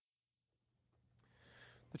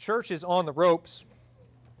church is on the ropes.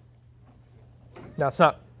 Now, it's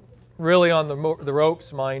not really on the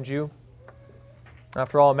ropes, mind you.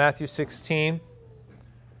 After all, in Matthew 16,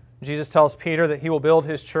 Jesus tells Peter that he will build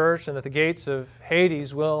his church and that the gates of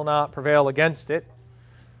Hades will not prevail against it.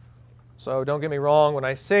 So don't get me wrong when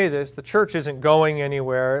I say this. The church isn't going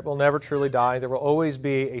anywhere. It will never truly die. There will always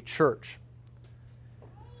be a church.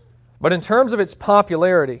 But in terms of its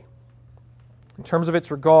popularity, in terms of its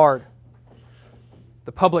regard,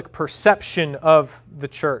 the public perception of the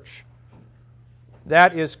church,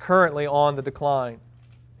 that is currently on the decline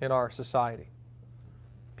in our society.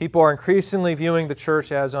 People are increasingly viewing the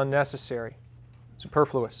church as unnecessary,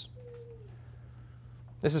 superfluous.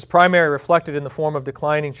 This is primarily reflected in the form of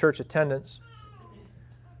declining church attendance.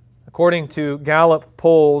 According to Gallup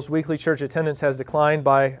polls, weekly church attendance has declined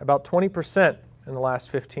by about 20% in the last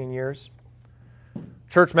 15 years.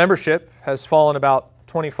 Church membership has fallen about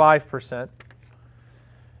 25%.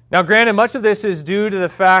 Now, granted, much of this is due to the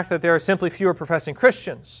fact that there are simply fewer professing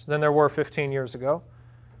Christians than there were 15 years ago.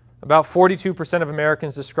 About 42% of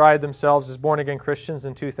Americans described themselves as born-again Christians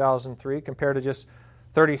in 2003, compared to just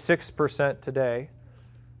 36% today.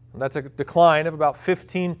 And that's a decline of about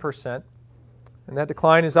 15%. And that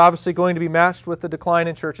decline is obviously going to be matched with the decline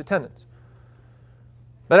in church attendance.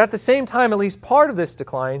 But at the same time, at least part of this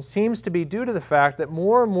decline seems to be due to the fact that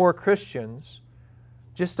more and more Christians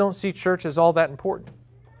just don't see church as all that important.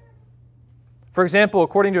 For example,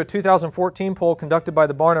 according to a 2014 poll conducted by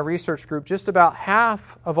the Barna Research Group, just about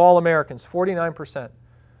half of all Americans, 49%,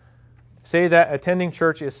 say that attending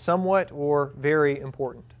church is somewhat or very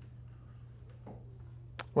important.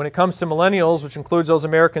 When it comes to millennials, which includes those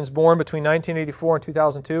Americans born between 1984 and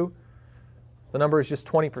 2002, the number is just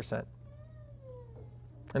 20%.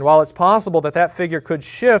 And while it's possible that that figure could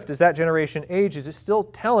shift as that generation ages, it's still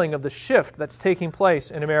telling of the shift that's taking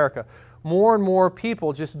place in America. More and more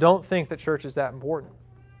people just don't think that church is that important.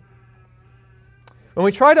 When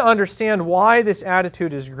we try to understand why this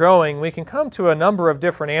attitude is growing, we can come to a number of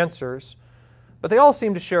different answers, but they all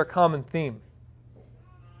seem to share a common theme.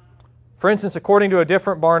 For instance, according to a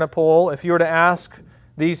different Barna poll, if you were to ask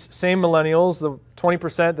these same millennials, the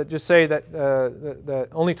 20% that just say that,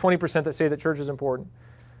 only 20% that say that church is important,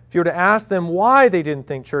 if you were to ask them why they didn't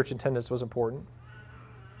think church attendance was important,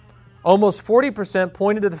 almost 40%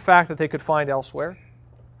 pointed to the fact that they could find elsewhere.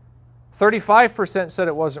 35% said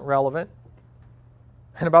it wasn't relevant.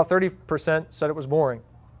 And about 30% said it was boring.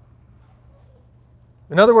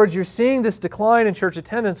 In other words, you're seeing this decline in church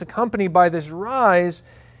attendance accompanied by this rise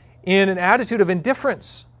in an attitude of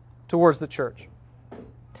indifference towards the church.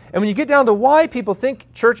 And when you get down to why people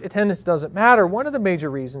think church attendance doesn't matter, one of the major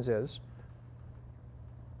reasons is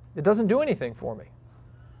it doesn't do anything for me.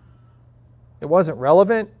 It wasn't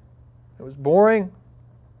relevant. It was boring.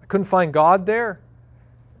 I couldn't find God there.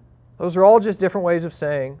 Those are all just different ways of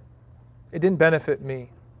saying it didn't benefit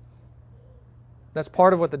me. That's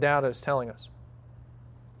part of what the data is telling us.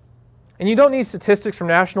 And you don't need statistics from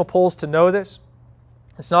national polls to know this.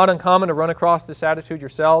 It's not uncommon to run across this attitude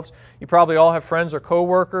yourselves. You probably all have friends or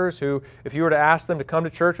coworkers who, if you were to ask them to come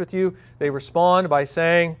to church with you, they respond by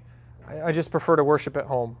saying, I just prefer to worship at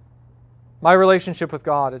home. My relationship with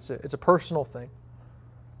God, it's a personal thing.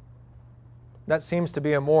 That seems to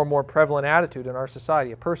be a more and more prevalent attitude in our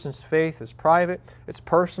society. A person's faith is private, it's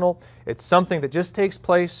personal, it's something that just takes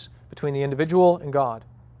place between the individual and God.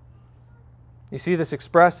 You see this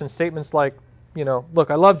expressed in statements like,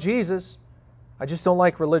 look, I love Jesus, I just don't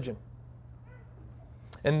like religion.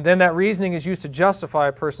 And then that reasoning is used to justify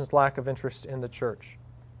a person's lack of interest in the church.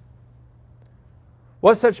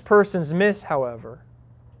 What such persons miss, however,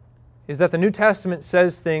 is that the New Testament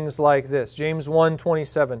says things like this. James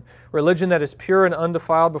 1:27, religion that is pure and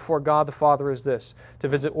undefiled before God the Father is this, to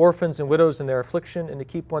visit orphans and widows in their affliction and to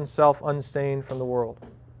keep oneself unstained from the world.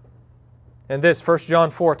 And this, 1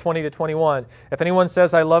 John 4:20-21, if anyone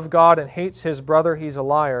says, I love God and hates his brother, he's a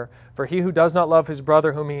liar. For he who does not love his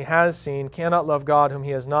brother whom he has seen cannot love God whom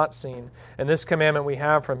he has not seen. And this commandment we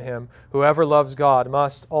have from him, whoever loves God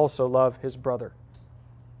must also love his brother.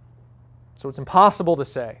 So it's impossible to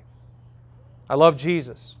say, I love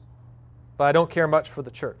Jesus, but I don't care much for the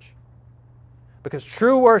church. Because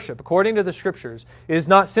true worship, according to the Scriptures, is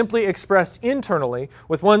not simply expressed internally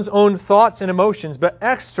with one's own thoughts and emotions, but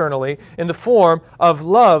externally in the form of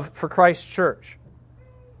love for Christ's church.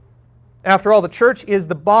 After all, the church is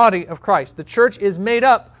the body of Christ. The church is made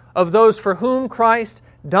up of those for whom Christ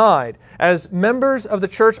died. As members of the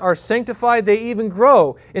church are sanctified, they even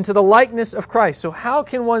grow into the likeness of Christ. So how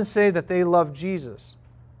can one say that they love Jesus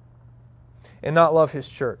and not love His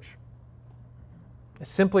church?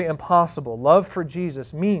 It's simply impossible. Love for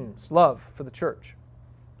Jesus means love for the church.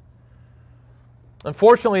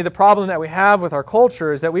 Unfortunately, the problem that we have with our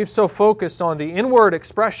culture is that we've so focused on the inward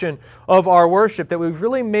expression of our worship that we've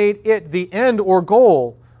really made it the end or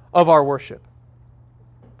goal of our worship.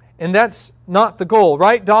 And that's not the goal.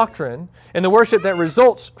 Right doctrine and the worship that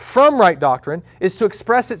results from right doctrine is to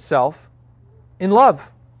express itself in love.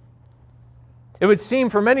 It would seem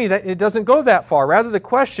for many that it doesn't go that far. Rather, the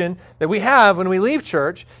question that we have when we leave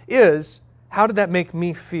church is, how did that make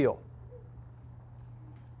me feel?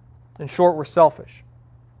 In short, we're selfish.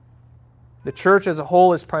 The church as a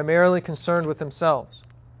whole is primarily concerned with themselves.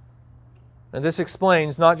 And this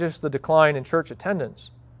explains not just the decline in church attendance,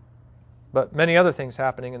 but many other things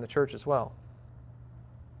happening in the church as well.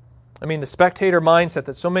 I mean, the spectator mindset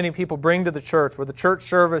that so many people bring to the church, where the church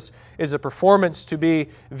service is a performance to be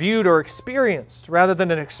viewed or experienced rather than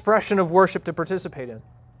an expression of worship to participate in.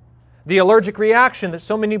 The allergic reaction that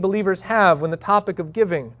so many believers have when the topic of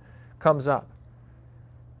giving comes up.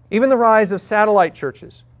 Even the rise of satellite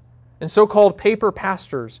churches and so-called paper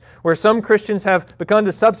pastors, where some Christians have begun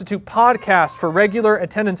to substitute podcasts for regular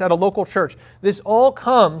attendance at a local church. This all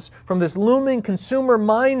comes from this looming consumer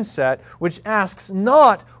mindset which asks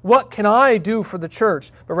not, what can I do for the church,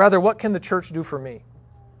 but rather, what can the church do for me?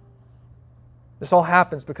 This all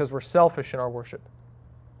happens because we're selfish in our worship.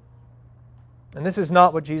 And this is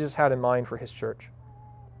not what Jesus had in mind for His church.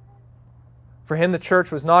 For Him, the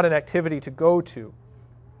church was not an activity to go to.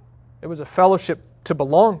 It was a fellowship to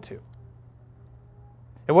belong to.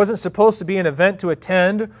 It wasn't supposed to be an event to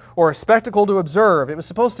attend or a spectacle to observe. It was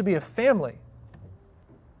supposed to be a family.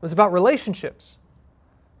 It was about relationships.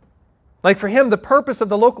 Like for Him, the purpose of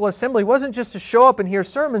the local assembly wasn't just to show up and hear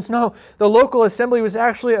sermons. No, the local assembly was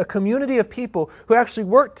actually a community of people who actually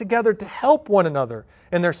worked together to help one another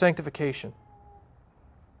in their sanctification.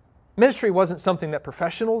 Ministry wasn't something that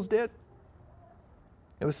professionals did.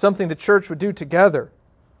 It was something the church would do together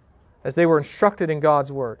as they were instructed in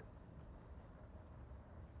God's Word.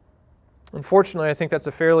 Unfortunately, I think that's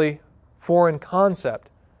a fairly foreign concept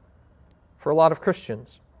for a lot of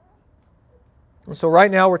Christians. And so right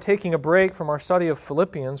now we're taking a break from our study of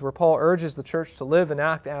Philippians, where Paul urges the church to live and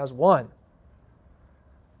act as one,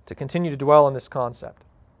 to continue to dwell on this concept.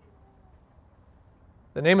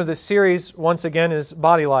 The name of this series, once again, is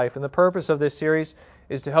Body Life, and the purpose of this series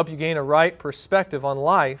is to help you gain a right perspective on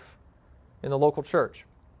life in the local church.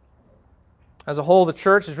 As a whole, the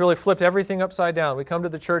church has really flipped everything upside down. We come to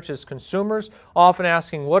the church as consumers, often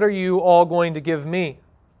asking, what are you all going to give me?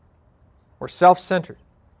 We're self-centered.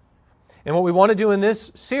 And what we want to do in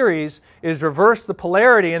this series is reverse the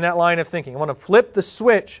polarity in that line of thinking. I want to flip the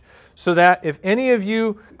switch so that if any of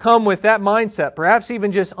you come with that mindset, perhaps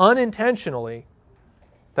even just unintentionally,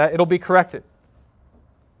 that it'll be corrected.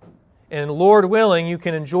 And Lord willing, you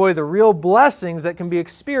can enjoy the real blessings that can be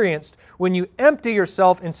experienced when you empty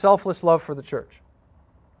yourself in selfless love for the church.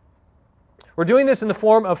 We're doing this in the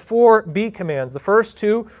form of 4 be commands. The first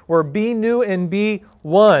 2 were be new and be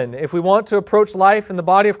one. If we want to approach life in the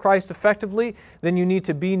body of Christ effectively, then you need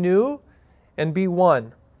to be new and be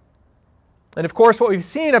one. And of course, what we've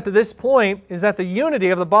seen up to this point is that the unity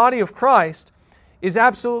of the body of Christ is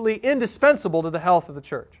absolutely indispensable to the health of the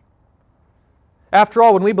church. After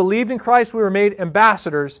all, when we believed in Christ, we were made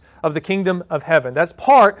ambassadors of the kingdom of heaven. That's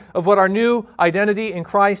part of what our new identity in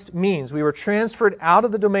Christ means. We were transferred out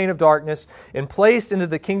of the domain of darkness and placed into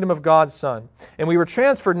the kingdom of God's Son. And we were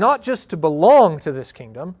transferred not just to belong to this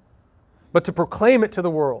kingdom, but to proclaim it to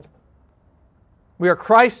the world. We are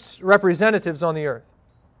Christ's representatives on the earth.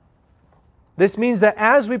 This means that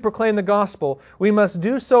as we proclaim the gospel, we must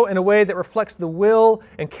do so in a way that reflects the will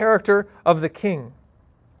and character of the King.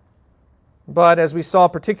 But as we saw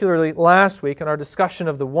particularly last week in our discussion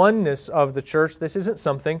of the oneness of the church, this isn't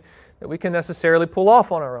something that we can necessarily pull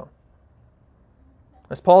off on our own.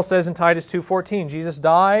 As Paul says in Titus 2:14, Jesus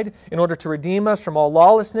died in order to redeem us from all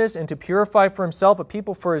lawlessness and to purify for Himself a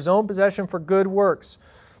people for His own possession for good works.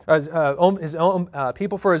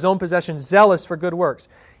 People for His own possession zealous for good works.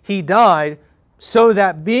 He died so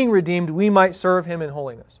that being redeemed we might serve Him in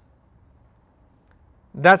holiness.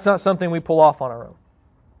 That's not something we pull off on our own.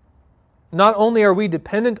 Not only are we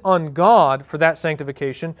dependent on God for that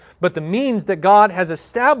sanctification, but the means that God has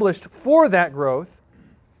established for that growth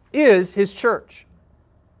is His church.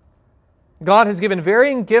 God has given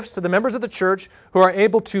varying gifts to the members of the church who are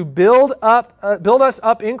able to build us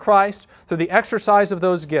up in Christ through the exercise of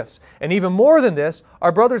those gifts. And even more than this,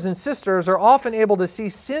 our brothers and sisters are often able to see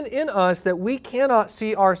sin in us that we cannot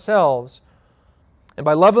see ourselves. And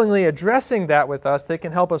by lovingly addressing that with us, they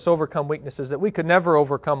can help us overcome weaknesses that we could never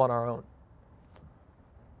overcome on our own.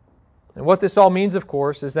 And what this all means, of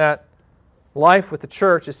course, is that life with the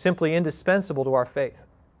church is simply indispensable to our faith.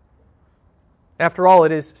 After all,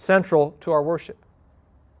 it is central to our worship.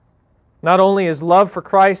 Not only is love for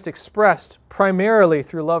Christ expressed primarily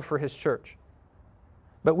through love for His church,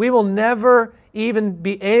 but we will never even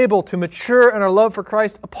be able to mature in our love for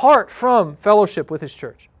Christ apart from fellowship with His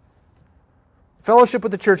church. Fellowship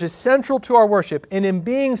with the church is central to our worship, and in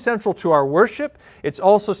being central to our worship, it's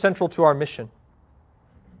also central to our mission.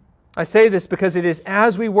 I say this because it is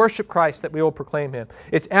as we worship Christ that we will proclaim Him.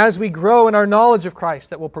 It's as we grow in our knowledge of Christ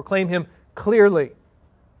that we'll proclaim Him clearly.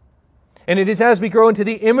 And it is as we grow into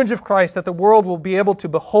the image of Christ that the world will be able to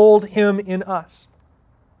behold Him in us.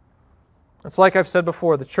 It's like I've said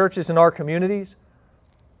before, the churches in our communities,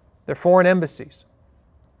 they're foreign embassies.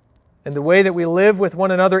 And the way that we live with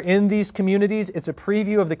one another in these communities, it's a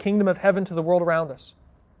preview of the kingdom of heaven to the world around us.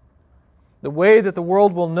 The way that the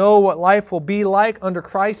world will know what life will be like under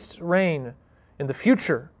Christ's reign in the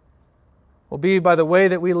future will be by the way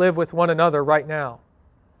that we live with one another right now.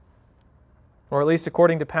 Or at least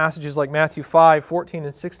according to passages like Matthew 5, 14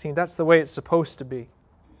 and 16, that's the way it's supposed to be.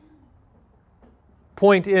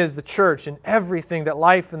 Point is, the church and everything that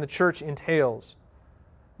life in the church entails,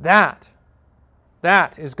 that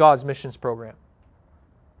is God's missions program.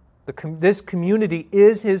 This community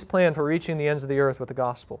is His plan for reaching the ends of the earth with the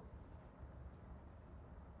gospel.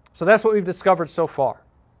 So that's what we've discovered so far.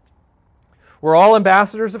 We're all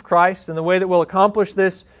ambassadors of Christ, and the way that we'll accomplish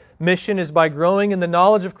this mission is by growing in the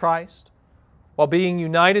knowledge of Christ while being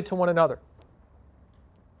united to one another.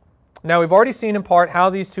 Now, we've already seen in part how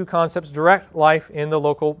these two concepts direct life in the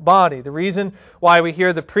local body. The reason why we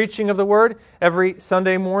hear the preaching of the Word every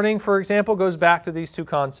Sunday morning, for example, goes back to these two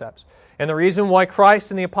concepts. And the reason why Christ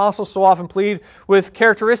and the apostles so often plead with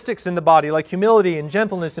characteristics in the body like humility and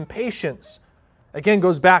gentleness and patience, again,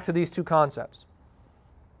 goes back to these two concepts.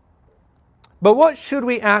 But what should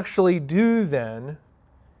we actually do then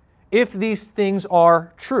if these things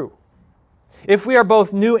are true? If we are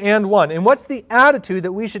both new and one? And what's the attitude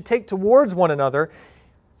that we should take towards one another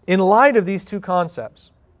in light of these two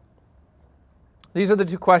concepts? These are the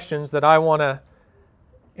two questions that I want to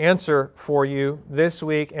answer for you this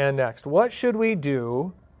week and next. What should we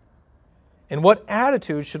do, and what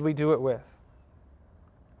attitude should we do it with?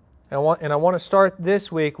 And I want to start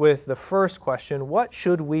this week with the first question: what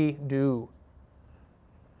should we do?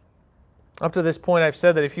 Up to this point, I've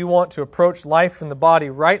said that if you want to approach life in the body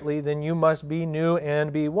rightly, then you must be new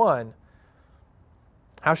and be one.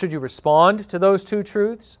 How should you respond to those two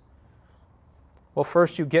truths? Well,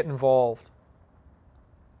 first you get involved.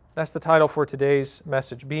 That's the title for today's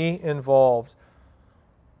message. Be involved.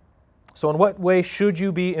 So in what way should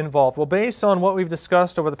you be involved? Well, based on what we've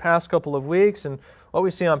discussed over the past couple of weeks and what we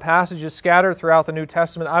see on passages scattered throughout the New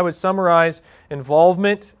Testament, I would summarize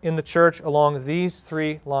involvement in the church along these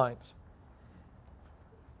three lines.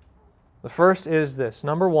 The first is this.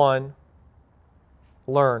 Number one,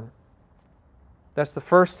 learn. That's the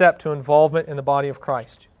first step to involvement in the body of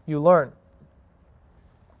Christ. You learn.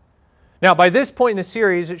 Now, by this point in the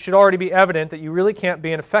series, it should already be evident that you really can't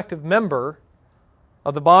be an effective member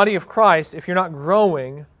of the body of Christ if you're not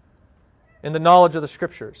growing in the knowledge of the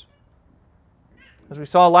Scriptures. As we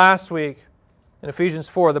saw last week in Ephesians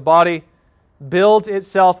 4, the body builds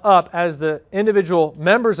itself up as the individual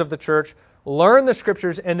members of the church learn the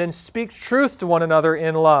Scriptures and then speak truth to one another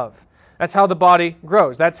in love. That's how the body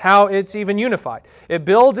grows. That's how it's even unified. It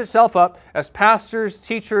builds itself up as pastors,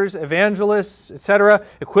 teachers, evangelists, etc.,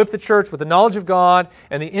 equip the church with the knowledge of God,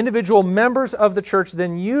 and the individual members of the church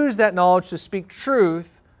then use that knowledge to speak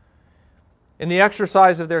truth in the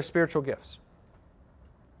exercise of their spiritual gifts.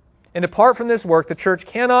 And apart from this work, the church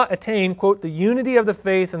cannot attain, quote, the unity of the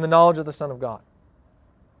faith and the knowledge of the Son of God.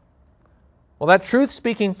 Well, that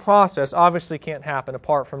truth-speaking process obviously can't happen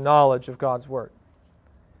apart from knowledge of God's Word.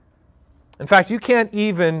 In fact, you can't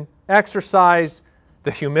even exercise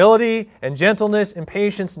the humility and gentleness and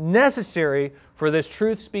patience necessary for this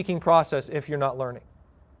truth-speaking process if you're not learning.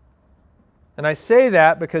 And I say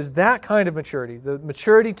that because that kind of maturity, the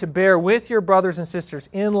maturity to bear with your brothers and sisters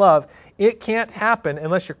in love, it can't happen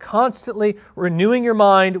unless you're constantly renewing your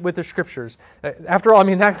mind with the Scriptures. After all,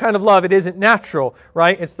 that kind of love, it isn't natural,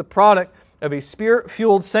 right? It's the product of a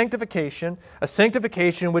Spirit-fueled sanctification, a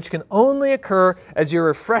sanctification which can only occur as you're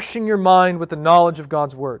refreshing your mind with the knowledge of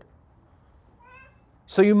God's Word.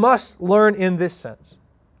 So you must learn in this sense.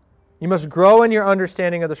 You must grow in your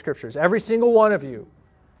understanding of the Scriptures. Every single one of you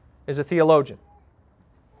is a theologian.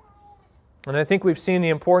 And I think we've seen the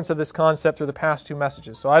importance of this concept through the past two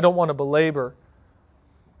messages, so I don't want to belabor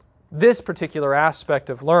this particular aspect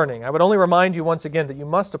of learning. I would only remind you once again that you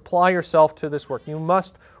must apply yourself to this work. You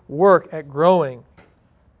must work at growing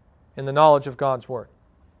in the knowledge of God's Word.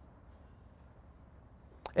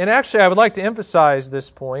 And actually, I would like to emphasize this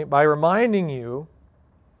point by reminding you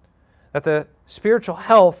that the spiritual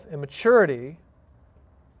health and maturity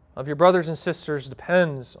of your brothers and sisters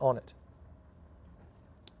depends on it.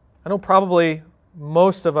 I know probably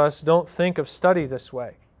most of us don't think of study this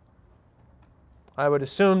way. I would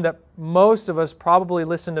assume that most of us probably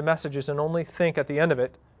listen to messages and only think at the end of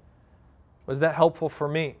it, was that helpful for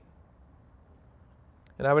me?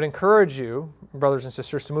 And I would encourage you, brothers and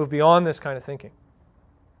sisters, to move beyond this kind of thinking.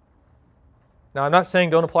 Now, I'm not saying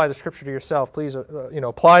don't apply the Scripture to yourself. Please,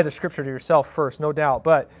 apply the Scripture to yourself first, no doubt.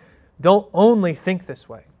 But don't only think this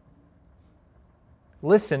way.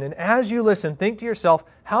 Listen, and as you listen, think to yourself,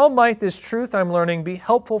 how might this truth I'm learning be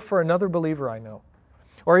helpful for another believer I know?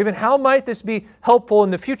 Or even, how might this be helpful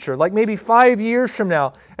in the future, like maybe 5 years from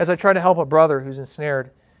now, as I try to help a brother who's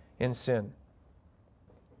ensnared in sin?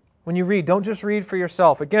 When you read, don't just read for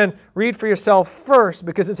yourself. Again, read for yourself first,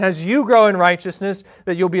 because it's as you grow in righteousness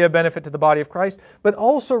that you'll be a benefit to the body of Christ, but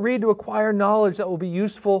also read to acquire knowledge that will be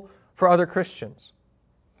useful for other Christians.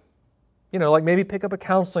 Like maybe pick up a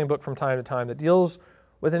counseling book from time to time that deals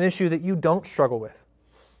with an issue that you don't struggle with,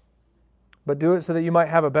 but do it so that you might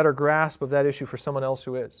have a better grasp of that issue for someone else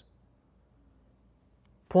who is.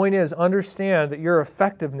 Point is, understand that your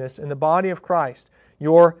effectiveness in the body of Christ,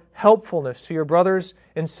 your helpfulness to your brothers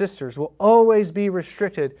and sisters, will always be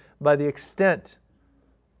restricted by the extent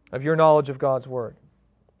of your knowledge of God's Word.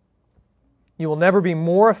 You will never be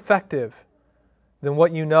more effective than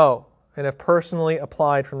what you know and have personally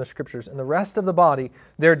applied from the Scriptures. And the rest of the body,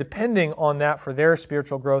 they're depending on that for their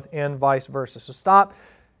spiritual growth and vice versa. So stop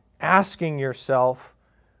asking yourself,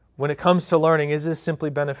 when it comes to learning, is this simply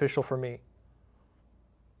beneficial for me?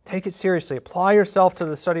 Take it seriously. Apply yourself to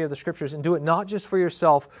the study of the Scriptures and do it not just for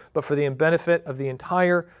yourself, but for the benefit of the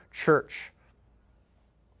entire church.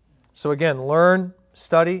 So again, learn,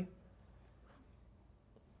 study.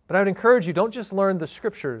 But I would encourage you, don't just learn the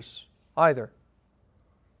Scriptures either.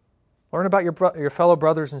 Learn about your fellow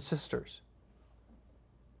brothers and sisters.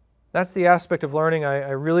 That's the aspect of learning I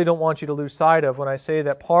really don't want you to lose sight of when I say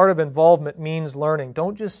that part of involvement means learning.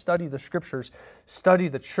 Don't just study the Scriptures, study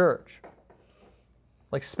the church.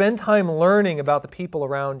 Like, spend time learning about the people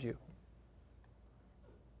around you.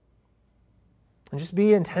 And just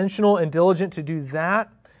be intentional and diligent to do that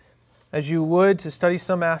as you would to study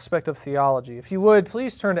some aspect of theology. If you would,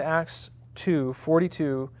 please turn to Acts 2,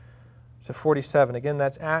 42 to 47. Again,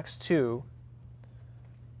 that's Acts 2,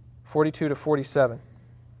 42 to 47.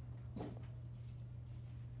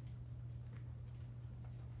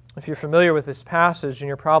 If you're familiar with this passage, and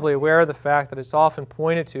you're probably aware of the fact that it's often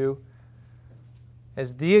pointed to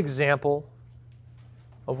as the example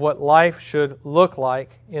of what life should look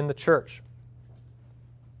like in the church.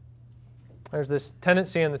 There's this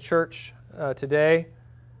tendency in the church today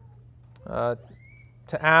to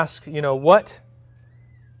ask, what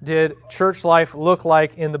did church life look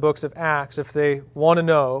like in the books of Acts if they want to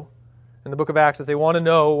know, in the book of Acts, if they want to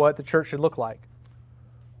know what the church should look like?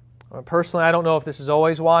 Personally, I don't know if this is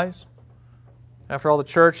always wise. After all, the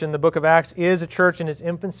church in the book of Acts is a church in its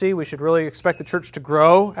infancy. We should really expect the church to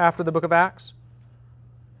grow after the book of Acts.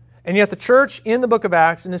 And yet the church in the book of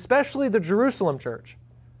Acts, and especially the Jerusalem church,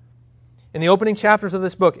 in the opening chapters of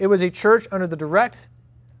this book, it was a church under the direct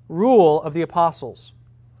rule of the apostles.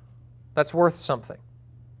 That's worth something.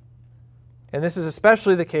 And this is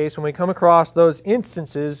especially the case when we come across those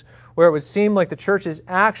instances where it would seem like the church's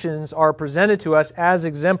actions are presented to us as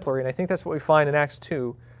exemplary. And I think that's what we find in Acts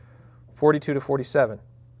 2, 42 to 47.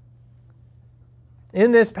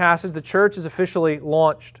 In this passage, the church is officially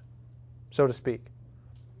launched, so to speak.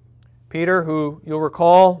 Peter, who you'll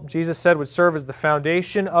recall, Jesus said would serve as the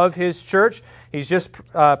foundation of his church. He's just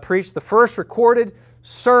preached the first recorded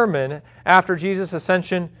sermon after Jesus'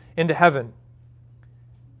 ascension into heaven.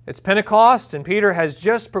 It's Pentecost, and Peter has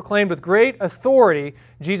just proclaimed with great authority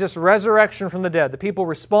Jesus' resurrection from the dead. The people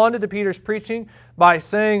responded to Peter's preaching by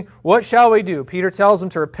saying, "What shall we do?" Peter tells them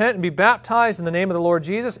to repent and be baptized in the name of the Lord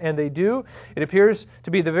Jesus, and they do. It appears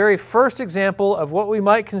to be the very first example of what we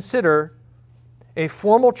might consider a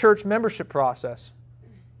formal church membership process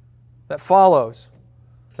that follows.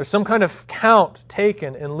 There's some kind of count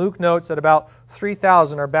taken, and Luke notes that about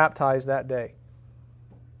 3,000 are baptized that day.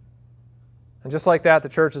 And just like that, the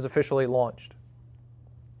church is officially launched.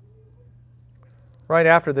 Right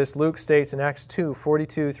after this, Luke states in Acts 2,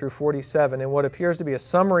 42 through 47, in what appears to be a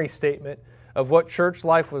summary statement of what church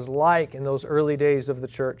life was like in those early days of the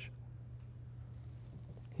church.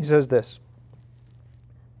 He says this,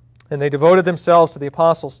 "And they devoted themselves to the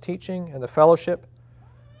apostles' teaching and the fellowship,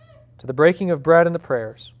 to the breaking of bread and the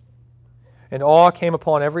prayers. And awe came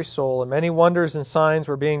upon every soul, and many wonders and signs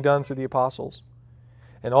were being done through the apostles.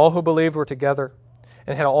 and all who believed were together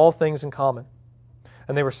and had all things in common.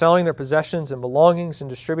 And they were selling their possessions and belongings and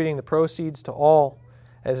distributing the proceeds to all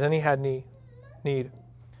as any had need.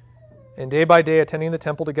 And day by day attending the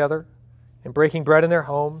temple together and breaking bread in their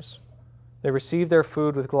homes, they received their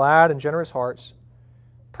food with glad and generous hearts,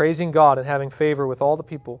 praising God and having favor with all the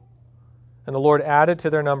people. And the Lord added to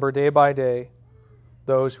their number day by day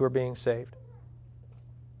those who were being saved.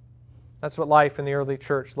 That's what life in the early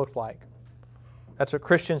church looked like. That's what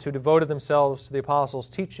Christians who devoted themselves to the apostles'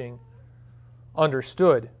 teaching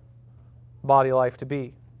understood body life to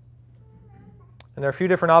be. And there are a few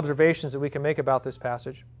different observations that we can make about this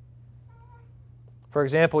passage. For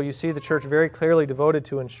example, you see the church very clearly devoted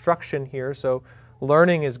to instruction here, so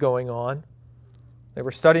learning is going on. They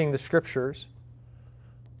were studying the Scriptures.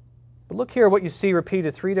 But look here what you see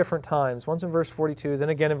repeated 3 different times. Once in verse 42, then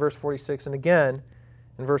again in verse 46, and again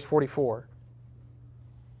in verse 44.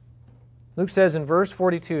 Luke says in verse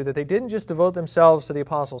 42 that they didn't just devote themselves to the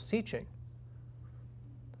apostles' teaching,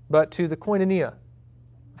 but to the koinonia,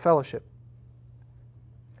 fellowship.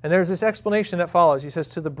 And there's this explanation that follows. He says,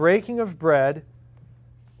 to the breaking of bread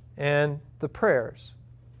and the prayers.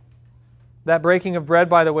 That breaking of bread,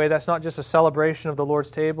 by the way, that's not just a celebration of the Lord's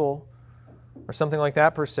table or something like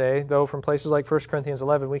that per se, though from places like 1 Corinthians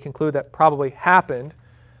 11 we conclude that probably happened,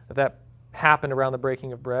 that happened around the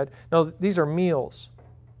breaking of bread. No, these are meals.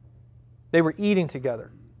 They were eating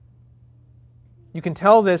together. You can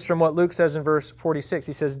tell this from what Luke says in verse 46.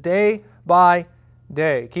 He says, day by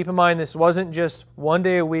day. Keep in mind, this wasn't just one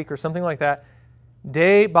day a week or something like that.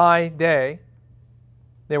 Day by day,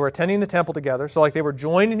 they were attending the temple together. So like they were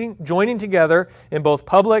joining together in both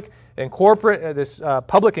public and corporate,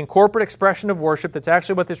 public and corporate expression of worship. That's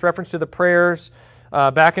actually what this reference to the prayers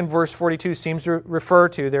back in verse 42 seems to refer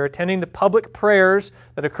to. They're attending the public prayers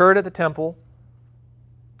that occurred at the temple.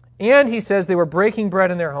 And he says they were breaking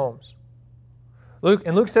bread in their homes.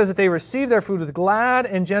 Luke says that they received their food with glad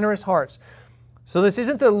and generous hearts. So this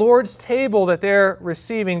isn't the Lord's table that they're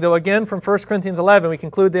receiving, though again from 1 Corinthians 11 we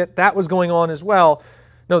conclude that that was going on as well.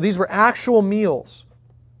 No, these were actual meals.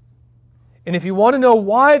 And if you want to know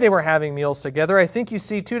why they were having meals together, I think you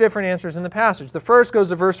see 2 different answers in the passage. The first goes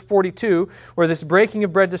to verse 42, where this breaking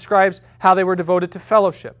of bread describes how they were devoted to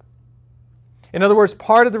fellowship. In other words,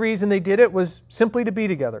 part of the reason they did it was simply to be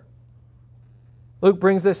together. Luke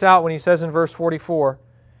brings this out when he says in verse 44,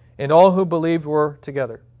 and all who believed were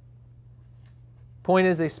together. Point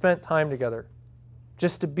is, they spent time together,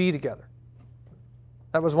 just to be together.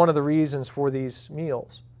 That was one of the reasons for these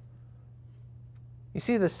meals. You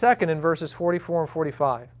see the second in verses 44 and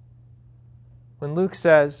 45, when Luke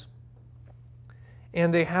says,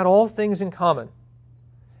 and they had all things in common,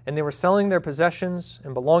 and they were selling their possessions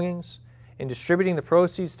and belongings, and distributing the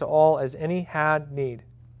proceeds to all as any had need.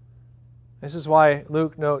 This is why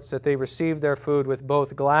Luke notes that they received their food with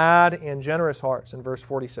both glad and generous hearts in verse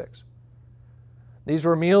 46. These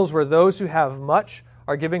were meals where those who have much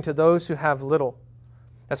are giving to those who have little.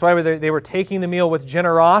 That's why they were taking the meal with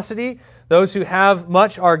generosity. Those who have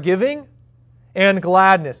much are giving, and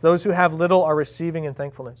gladness. Those who have little are receiving in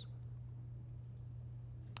thankfulness.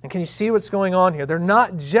 And can you see what's going on here? They're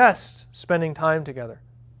not just spending time together,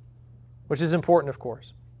 which is important, of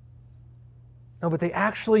course. No, but they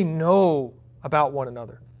actually know about one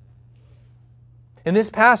another. In this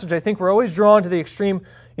passage, I think we're always drawn to the extreme,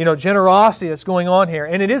 generosity that's going on here.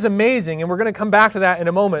 And it is amazing, and we're going to come back to that in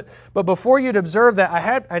a moment. But before you'd observe that,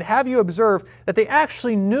 I'd have you observe that they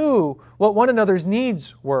actually knew what one another's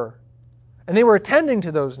needs were. And they were attending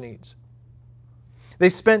to those needs. They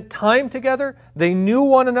spent time together, they knew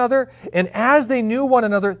one another, and as they knew one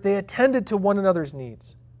another, they attended to one another's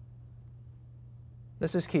needs.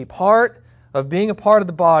 This is key. Part of being a part of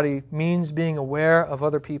the body means being aware of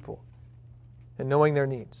other people and knowing their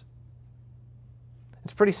needs.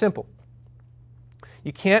 It's pretty simple.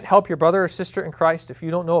 You can't help your brother or sister in Christ if you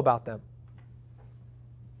don't know about them.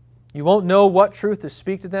 You won't know what truth to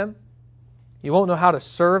speak to them. You won't know how to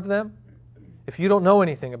serve them if you don't know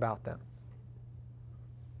anything about them.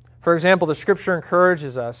 For example, the Scripture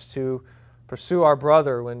encourages us to pursue our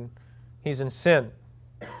brother when he's in sin.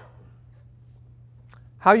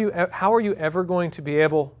 How are you ever going to be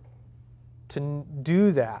able to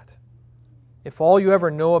do that if all you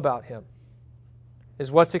ever know about him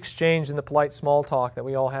is what's exchanged in the polite small talk that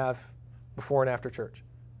we all have before and after church?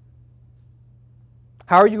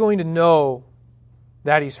 How are you going to know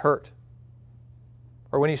that he's hurt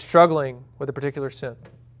or when he's struggling with a particular sin?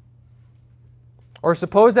 Or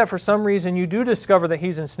suppose that for some reason you do discover that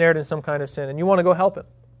he's ensnared in some kind of sin and you want to go help him.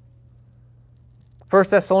 1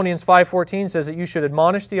 Thessalonians 5:14 says that you should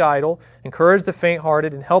admonish the idle, encourage the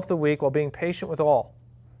faint-hearted, and help the weak while being patient with all.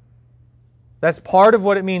 That's part of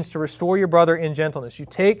what it means to restore your brother in gentleness. You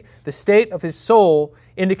take the state of his soul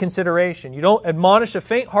into consideration. You don't admonish a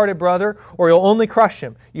faint-hearted brother, or you'll only crush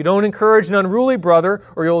him. You don't encourage an unruly brother,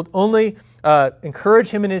 or you'll only encourage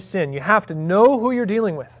him in his sin. You have to know who you're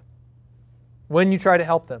dealing with when you try to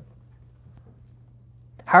help them.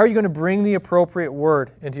 How are you going to bring the appropriate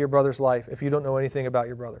word into your brother's life if you don't know anything about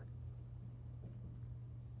your brother?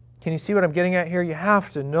 Can you see what I'm getting at here? You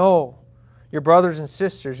have to know your brothers and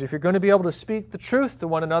sisters if you're going to be able to speak the truth to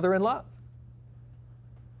one another in love.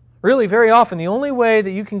 Really, very often, the only way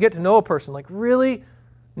that you can get to know a person, like really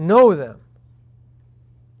know them,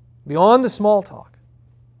 beyond the small talk,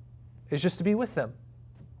 is just to be with them.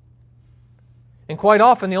 And quite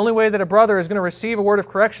often, the only way that a brother is going to receive a word of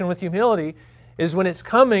correction with humility is when it's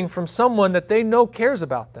coming from someone that they know cares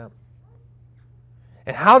about them.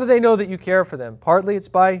 And how do they know that you care for them? Partly it's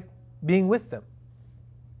by being with them,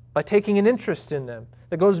 by taking an interest in them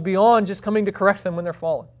that goes beyond just coming to correct them when they're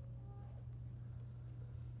fallen.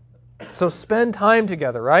 So spend time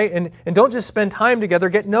together, right? And don't just spend time together,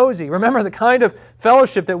 get nosy. Remember, the kind of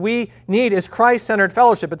fellowship that we need is Christ-centered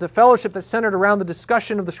fellowship. It's a fellowship that's centered around the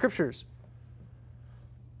discussion of the Scriptures.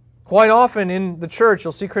 Quite often in the church,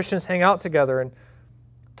 you'll see Christians hang out together and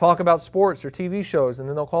talk about sports or TV shows, and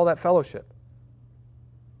then they'll call that fellowship.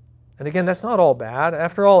 And again, that's not all bad.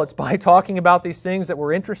 After all, it's by talking about these things that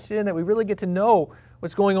we're interested in that we really get to know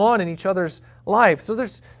what's going on in each other's life. So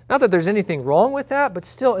there's not that there's anything wrong with that, but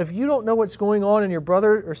still, if you don't know what's going on in your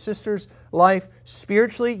brother or sister's life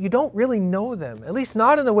spiritually, you don't really know them, at least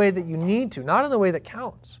not in the way that you need to, not in the way that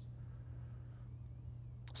counts.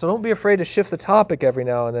 So don't be afraid to shift the topic every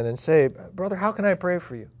now and then and say, brother, how can I pray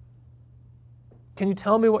for you? Can you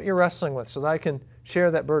tell me what you're wrestling with so that I can share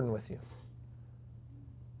that burden with you?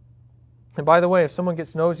 And by the way, if someone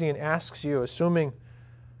gets nosy and asks you, assuming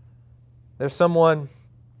there's someone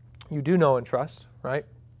you do know and trust, right?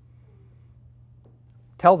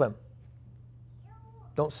 Tell them.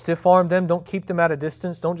 Don't stiff-arm them. Don't keep them at a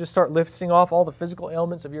distance. Don't just start listing off all the physical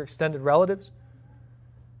ailments of your extended relatives.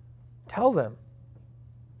 Tell them.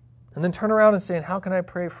 And then turn around and say, how can I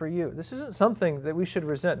pray for you? This isn't something that we should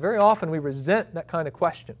resent. Very often we resent that kind of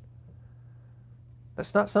question.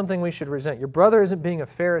 That's not something we should resent. Your brother isn't being a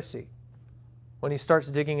Pharisee when he starts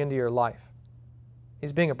digging into your life.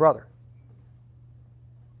 He's being a brother.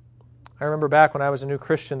 I remember back when I was a new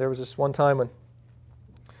Christian, there was this one time when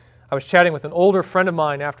I was chatting with an older friend of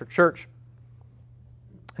mine after church.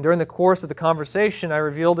 And during the course of the conversation, I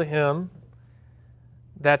revealed to him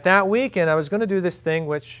that weekend I was going to do this thing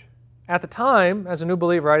which, at the time, as a new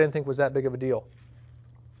believer, I didn't think was that big of a deal.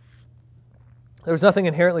 There was nothing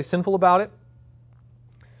inherently sinful about it.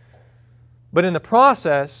 But in the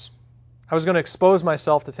process, I was going to expose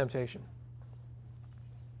myself to temptation.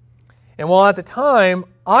 And while at the time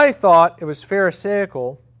I thought it was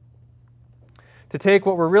pharisaical to take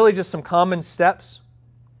what were really just some common steps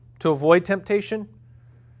to avoid temptation,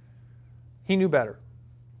 he knew better.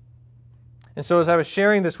 And so as I was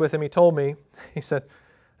sharing this with him, he told me, I said,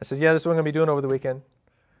 yeah, this is what I'm going to be doing over the weekend.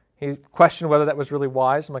 He questioned whether that was really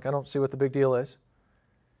wise. I'm like, I don't see what the big deal is.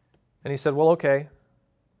 And he said, well, okay,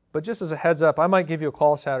 but just as a heads up, I might give you a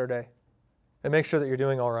call Saturday and make sure that you're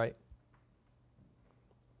doing all right.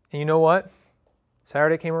 And you know what?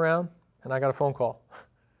 Saturday came around, and I got a phone call.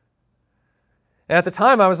 And at the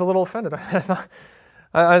time, I was a little offended.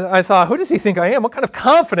 I thought, who does he think I am? What kind of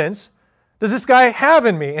confidence does this guy have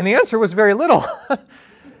in me? And the answer was very little.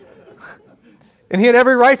 And he had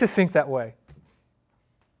every right to think that way.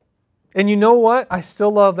 And you know what? I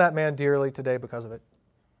still love that man dearly today because of it.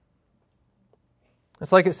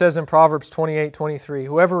 It's like it says in Proverbs 28:23,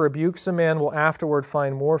 whoever rebukes a man will afterward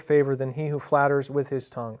find more favor than he who flatters with his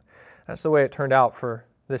tongue. That's the way it turned out for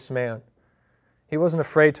this man. He wasn't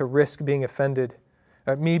afraid to risk being offended,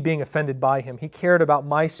 me being offended by him. He cared about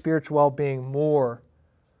my spiritual well-being more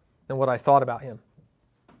than what I thought about him.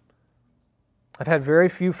 I've had very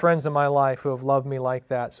few friends in my life who have loved me like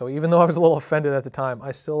that. So even though I was a little offended at the time,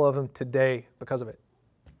 I still love him today because of it.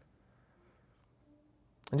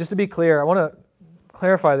 And just to be clear, I want to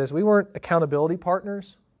clarify this. We weren't accountability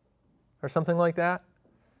partners or something like that.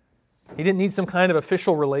 He didn't need some kind of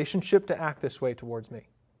official relationship to act this way towards me.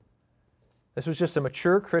 This was just a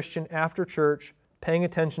mature Christian after church paying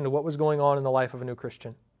attention to what was going on in the life of a new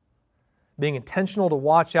Christian, being intentional to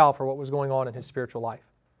watch out for what was going on in his spiritual life.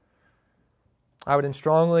 I would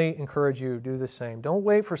strongly encourage you to do the same. Don't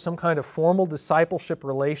wait for some kind of formal discipleship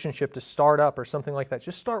relationship to start up or something like that.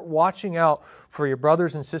 Just start watching out for your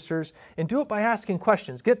brothers and sisters and do it by asking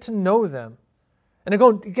questions. Get to know them. And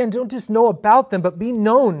again, don't just know about them, but be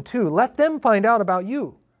known too. Let them find out about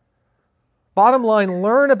you. Bottom line,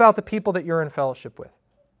 learn about the people that you're in fellowship with.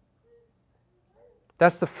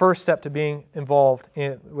 That's the first step to being involved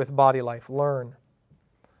with body life. Learn.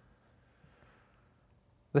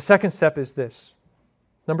 The second step is this.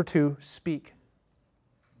 Number 2, speak.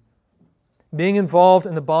 Being involved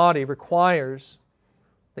in the body requires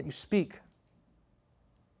that you speak.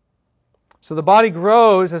 So the body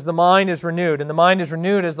grows as the mind is renewed, and the mind is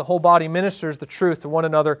renewed as the whole body ministers the truth to one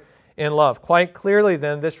another in love. Quite clearly,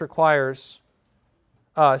 then, this requires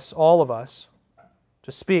us, all of us,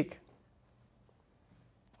 to speak.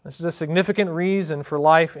 This is a significant reason for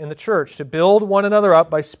life in the church, to build one another up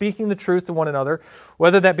by speaking the truth to one another,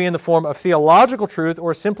 whether that be in the form of theological truth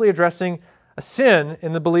or simply addressing a sin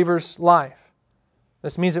in the believer's life.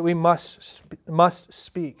 This means that we must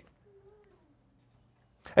speak.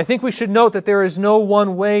 I think we should note that there is no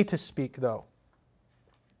one way to speak, though.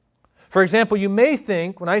 For example, you may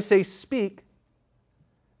think, when I say speak,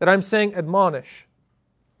 that I'm saying admonish.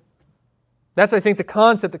 That's, I think, the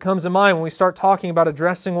concept that comes to mind when we start talking about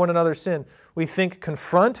addressing one another's sin. We think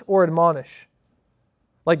confront or admonish.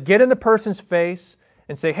 Like get in the person's face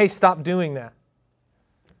and say, hey, stop doing that.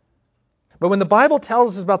 But when the Bible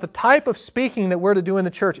tells us about the type of speaking that we're to do in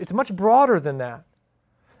the church, it's much broader than that.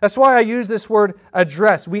 That's why I use this word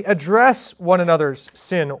address. We address one another's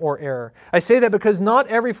sin or error. I say that because not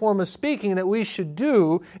every form of speaking that we should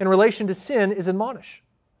do in relation to sin is admonish.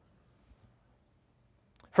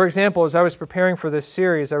 For example, as I was preparing for this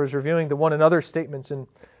series, I was reviewing the one another statements in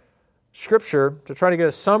Scripture to try to get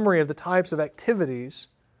a summary of the types of activities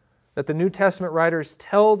that the New Testament writers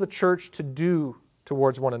tell the church to do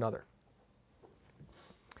towards one another.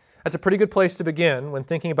 That's a pretty good place to begin when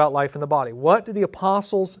thinking about life in the body. What do the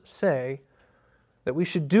apostles say that we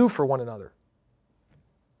should do for one another?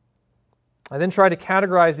 I then tried to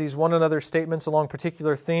categorize these one another statements along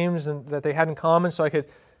particular themes that they had in common so I could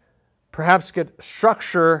perhaps get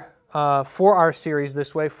structure for our series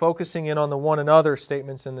this way, focusing in on the one another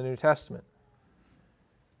statements in the New Testament.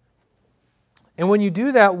 And when you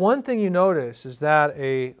do that, one thing you notice is that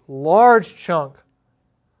a large chunk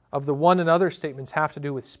of the one another statements have to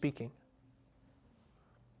do with speaking.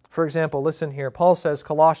 For example, listen here. Paul says,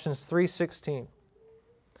 Colossians 3:16,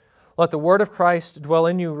 "Let the word of Christ dwell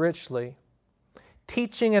in you richly,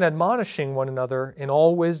 teaching and admonishing one another in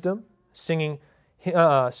all wisdom, singing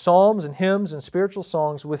psalms and hymns and spiritual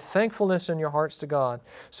songs with thankfulness in your hearts to God."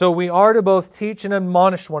 So we are to both teach and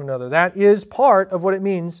admonish one another. That is part of what it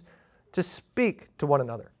means to speak to one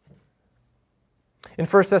another. In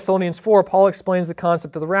 1 Thessalonians 4, Paul explains the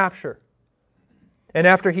concept of the rapture. And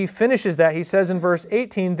after he finishes that, he says in verse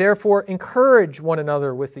 18, "Therefore encourage one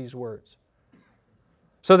another with these words."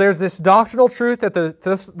 So there's this doctrinal truth that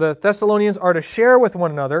the Thessalonians are to share with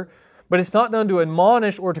one another, but it's not done to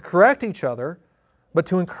admonish or to correct each other, but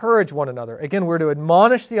to encourage one another. Again, we're to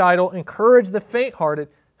admonish the idle, encourage the faint-hearted,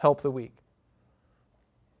 help the weak.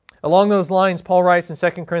 Along those lines, Paul writes in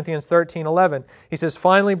 2 Corinthians 13:11, he says,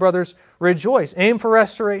 "Finally, brothers, rejoice, aim for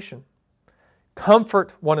restoration,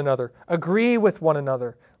 comfort one another, agree with one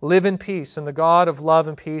another, live in peace, and the God of love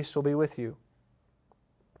and peace will be with you."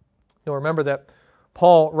 You'll remember that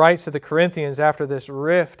Paul writes to the Corinthians after this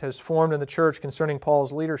rift has formed in the church concerning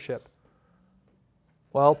Paul's leadership.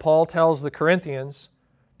 Well, Paul tells the Corinthians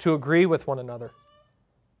to agree with one another.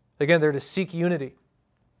 Again, they're to seek unity.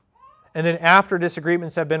 And then after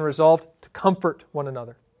disagreements have been resolved, to comfort one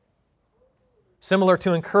another. Similar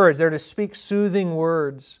to encourage, they're to speak soothing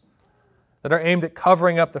words that are aimed at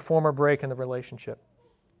covering up the former break in the relationship.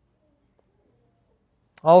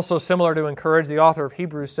 Also similar to encourage, the author of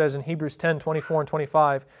Hebrews says in Hebrews 10:24 and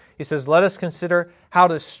 25, he says, "Let us consider how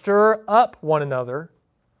to stir up one another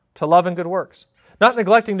to love and good works, not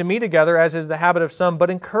neglecting to meet together, as is the habit of some, but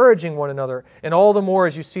encouraging one another, and all the more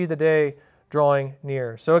as you see the day drawing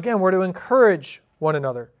near." So again, we're to encourage one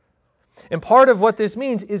another. And part of what this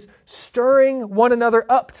means is stirring one another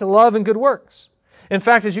up to love and good works. In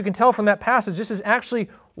fact, as you can tell from that passage, this is actually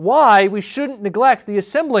why we shouldn't neglect the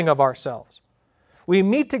assembling of ourselves. We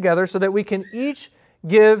meet together so that we can each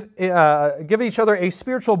give each other a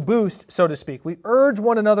spiritual boost, so to speak. We urge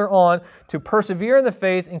one another on to persevere in the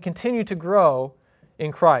faith and continue to grow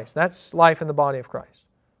in Christ. That's life in the body of Christ.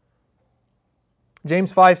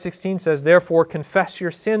 James 5:16 says, "Therefore confess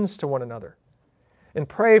your sins to one another and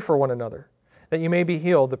pray for one another, that you may be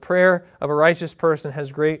healed. The prayer of a righteous person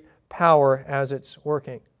has great power as it's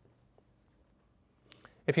working."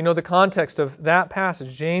 If you know the context of that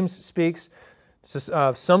passage, James speaks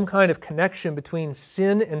of some kind of connection between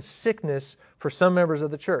sin and sickness for some members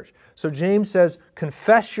of the church. So James says,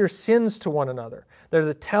 confess your sins to one another. They're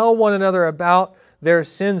to tell one another about their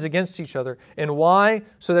sins against each other. And why?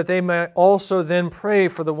 So that they may also then pray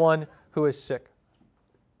for the one who is sick.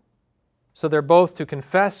 So they're both to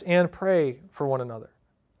confess and pray for one another.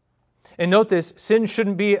 And note this, sin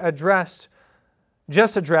shouldn't be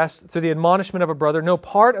just addressed through the admonishment of a brother. No,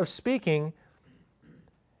 part of speaking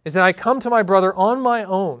is that I come to my brother on my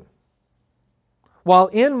own while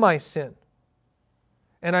in my sin,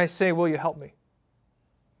 and I say, will you help me?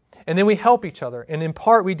 And then we help each other. And in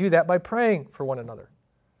part, we do that by praying for one another.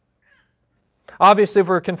 Obviously, if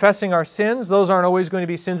we're confessing our sins, those aren't always going to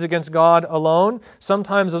be sins against God alone.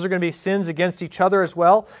 Sometimes those are going to be sins against each other as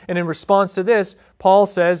well. And in response to this, Paul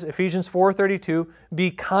says, Ephesians 4:32,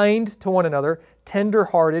 be kind to one another,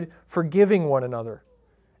 tender-hearted, forgiving one another,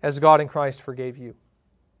 as God in Christ forgave you.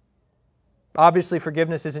 Obviously,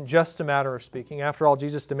 forgiveness isn't just a matter of speaking. After all,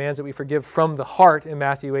 Jesus demands that we forgive from the heart in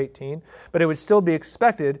Matthew 18. But it would still be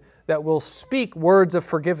expected that we'll speak words of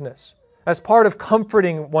forgiveness as part of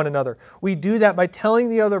comforting one another. We do that by telling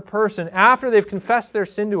the other person, after they've confessed their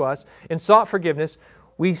sin to us and sought forgiveness,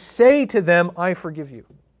 we say to them, I forgive you.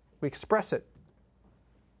 We express it.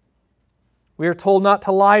 We are told not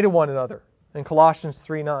to lie to one another in Colossians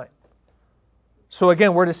 3:9. So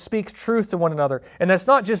again, we're to speak truth to one another. And that's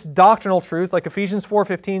not just doctrinal truth, like Ephesians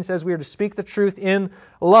 4:15 says we are to speak the truth in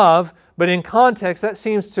love, but in context, that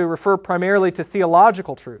seems to refer primarily to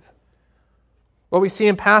theological truth. What we see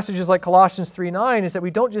in passages like Colossians 3:9 is that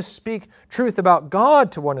we don't just speak truth about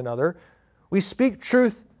God to one another, we speak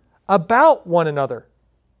truth about one another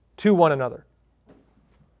to one another.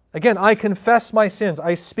 Again, I confess my sins,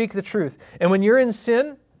 I speak the truth. And when you're in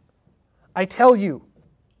sin, I tell you.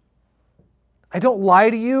 I don't lie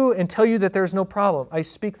to you and tell you that there's no problem. I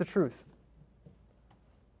speak the truth.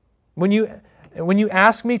 When you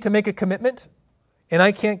ask me to make a commitment and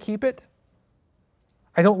I can't keep it,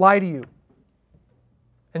 I don't lie to you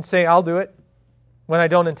and say I'll do it when I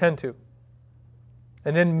don't intend to,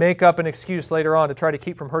 and then make up an excuse later on to try to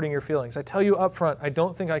keep from hurting your feelings. I tell you up front, I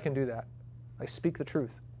don't think I can do that. I speak the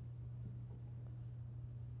truth.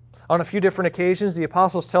 On a few different occasions, the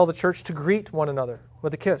apostles tell the church to greet one another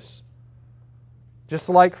with a kiss. Just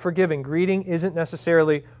like forgiving, greeting isn't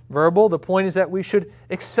necessarily verbal. The point is that we should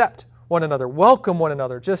accept one another, welcome one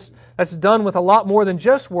another. That's done with a lot more than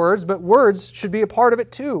just words, but words should be a part of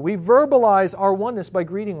it too. We verbalize our oneness by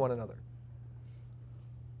greeting one another.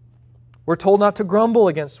 We're told not to grumble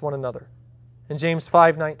against one another in James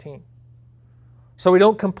 5:19. So we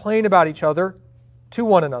don't complain about each other to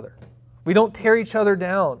one another. We don't tear each other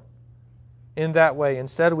down in that way.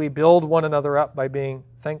 Instead, we build one another up by being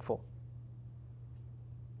thankful.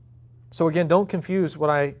 So again, don't confuse what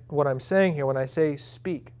I'm saying here when I say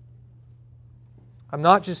speak. I'm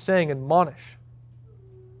not just saying admonish.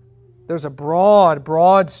 There's a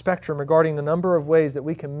broad spectrum regarding the number of ways that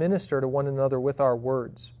we can minister to one another with our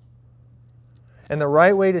words. And the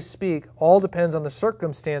right way to speak all depends on the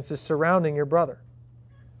circumstances surrounding your brother.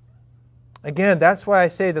 Again, that's why I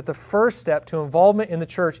say that the first step to involvement in the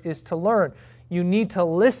church is to learn. You need to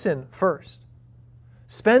listen first.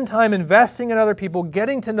 Spend time investing in other people,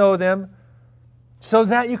 getting to know them, so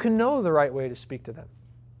that you can know the right way to speak to them.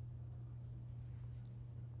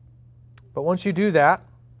 But once you do that,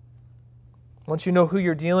 once you know who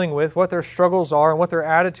you're dealing with, what their struggles are, and what their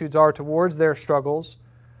attitudes are towards their struggles,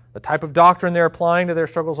 the type of doctrine they're applying to their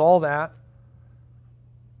struggles, all that,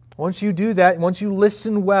 once you do that, once you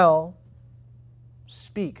listen well,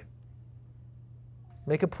 speak.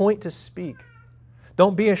 Make a point to speak.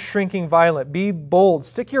 Don't be a shrinking violet. Be bold.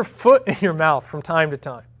 Stick your foot in your mouth from time to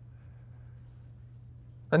time.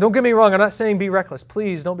 And don't get me wrong, I'm not saying be reckless.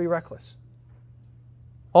 Please don't be reckless.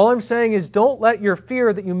 All I'm saying is don't let your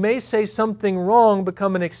fear that you may say something wrong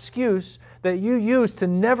become an excuse that you use to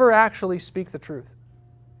never actually speak the truth.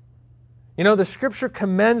 You know, the Scripture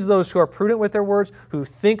commends those who are prudent with their words, who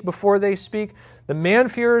think before they speak. The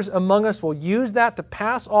man-fearers among us will use that to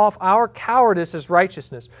pass off our cowardice as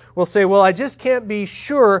righteousness. We'll say, well, I just can't be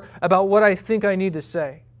sure about what I think I need to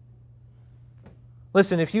say.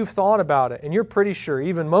 Listen, if you've thought about it and you're pretty sure,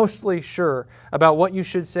 even mostly sure, about what you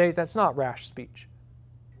should say, that's not rash speech.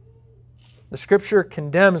 The Scripture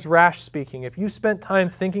condemns rash speaking. If you spent time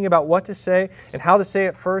thinking about what to say and how to say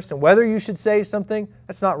it first and whether you should say something,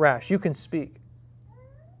 that's not rash. You can speak.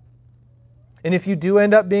 And if you do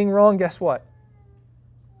end up being wrong, guess what?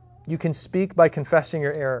 You can speak by confessing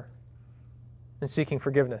your error and seeking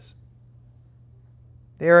forgiveness.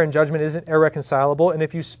 The error in judgment isn't irreconcilable, and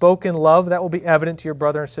if you spoke in love, that will be evident to your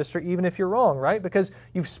brother and sister, even if you're wrong, right? Because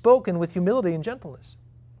you've spoken with humility and gentleness.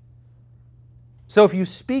 So if you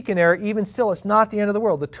speak in error, even still, it's not the end of the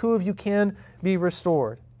world. The two of you can be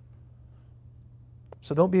restored.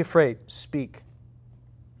 So don't be afraid. Speak.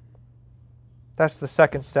 That's the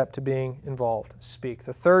second step to being involved. Speak.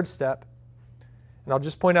 The third step, and I'll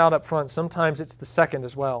just point out up front, sometimes it's the second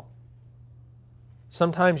as well.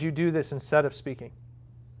 Sometimes you do this instead of speaking.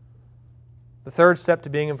 The third step to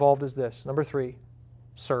being involved is this. Number 3,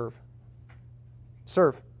 serve.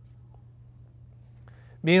 Serve.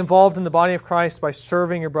 Be involved in the body of Christ by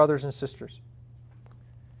serving your brothers and sisters.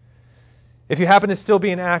 If you happen to still be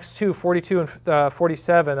in Acts 2, 42 and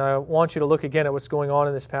 47, I want you to look again at what's going on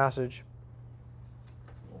in this passage.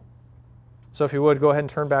 So if you would, go ahead and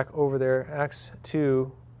turn back over there. Acts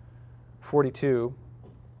 2, 42.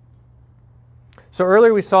 So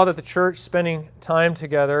earlier we saw that the church spending time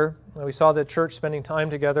together,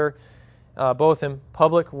 both in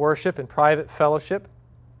public worship and private fellowship.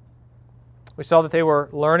 We saw that they were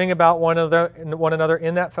learning about one another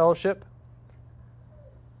in that fellowship.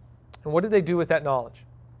 And what did they do with that knowledge?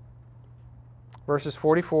 Verses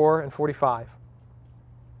 44 and 45.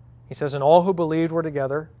 He says, "And all who believed were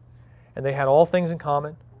together, and they had all things in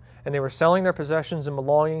common, and they were selling their possessions and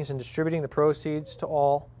belongings and distributing the proceeds to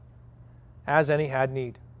all, as any had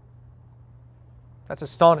need." That's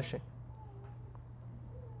astonishing.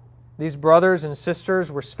 These brothers and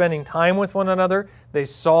sisters were spending time with one another. They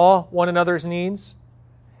saw one another's needs,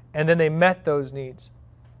 and then they met those needs.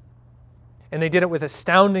 And they did it with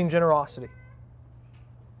astounding generosity.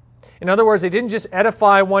 In other words, they didn't just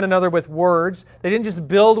edify one another with words. They didn't just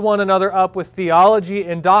build one another up with theology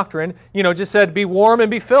and doctrine. Just said, be warm and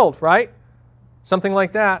be filled, right? Something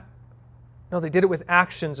like that. No, they did it with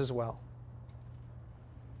actions as well.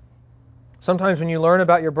 Sometimes when you learn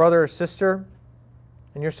about your brother or sister,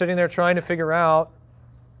 and you're sitting there trying to figure out,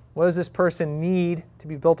 what does this person need to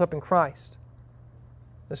be built up in Christ?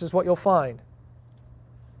 This is what you'll find.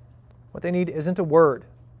 What they need isn't a word.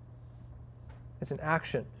 It's an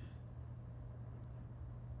action.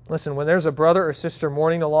 Listen, when there's a brother or sister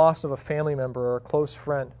mourning the loss of a family member or a close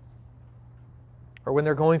friend, or when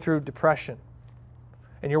they're going through depression,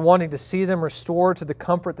 and you're wanting to see them restored to the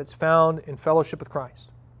comfort that's found in fellowship with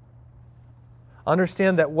Christ,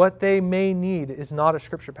 understand that what they may need is not a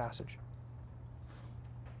scripture passage.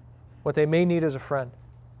 What they may need is a friend.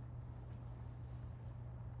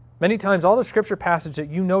 Many times, all the scripture passages that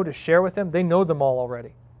you know to share with them, they know them all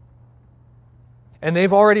already. And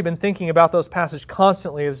they've already been thinking about those passages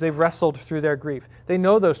constantly as they've wrestled through their grief. They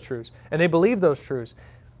know those truths, and they believe those truths.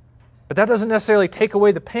 But that doesn't necessarily take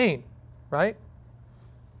away the pain, right?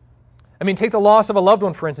 I mean, take the loss of a loved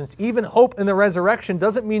one, for instance. Even hope in the resurrection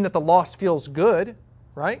doesn't mean that the loss feels good,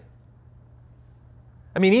 right?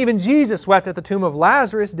 I mean, even Jesus wept at the tomb of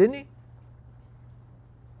Lazarus, didn't he?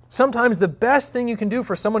 Sometimes the best thing you can do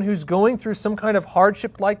for someone who's going through some kind of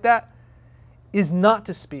hardship like that is not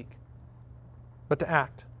to speak, but to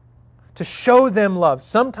act. To show them love,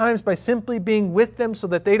 sometimes by simply being with them so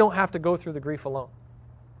that they don't have to go through the grief alone.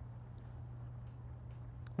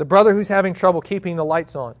 The brother who's having trouble keeping the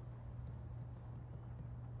lights on,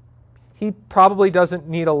 he probably doesn't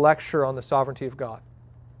need a lecture on the sovereignty of God.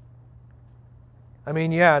 I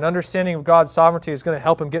mean, an understanding of God's sovereignty is going to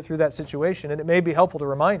help him get through that situation, and it may be helpful to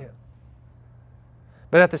remind him.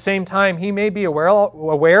 But at the same time, he may be aware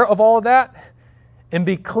of all of that and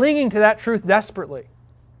be clinging to that truth desperately.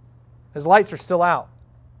 His lights are still out.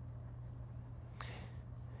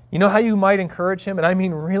 You know how you might encourage him? And I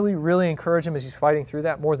mean really, really encourage him as he's fighting through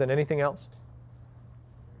that more than anything else?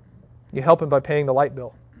 You help him by paying the light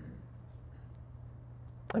bill.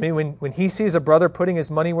 I mean, when he sees a brother putting his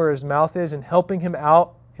money where his mouth is and helping him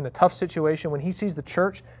out in a tough situation, when he sees the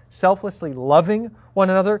church selflessly loving one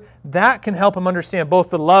another, that can help him understand both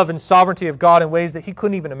the love and sovereignty of God in ways that he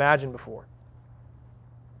couldn't even imagine before.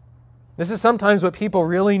 This is sometimes what people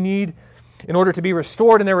really need in order to be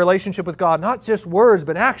restored in their relationship with God. Not just words,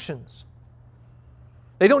 but actions.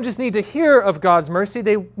 They don't just need to hear of God's mercy,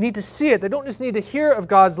 they need to see it. They don't just need to hear of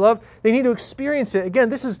God's love, they need to experience it. Again,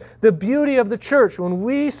 this is the beauty of the church. When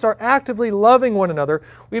we start actively loving one another,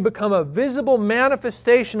 we become a visible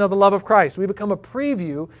manifestation of the love of Christ. We become a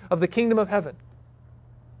preview of the kingdom of heaven.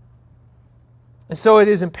 And so it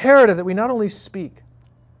is imperative that we not only speak,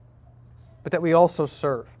 but that we also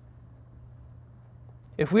serve.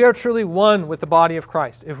 If we are truly one with the body of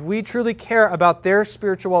Christ, if we truly care about their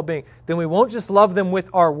spiritual well-being, then we won't just love them with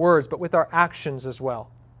our words, but with our actions as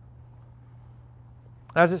well.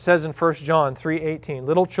 As it says in 1 John 3:18,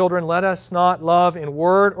 "Little children, let us not love in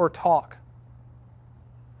word or talk,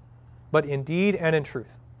 but in deed and in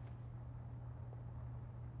truth."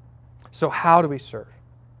 So how do we serve?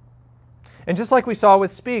 And just like we saw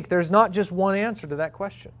with speak, there's not just one answer to that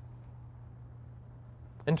question.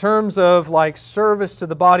 In terms of service to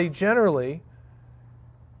the body generally,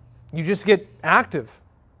 you just get active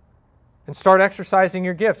and start exercising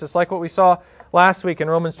your gifts. It's like what we saw last week in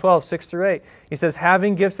Romans 12, 6 through 8. He says,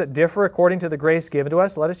 having gifts that differ according to the grace given to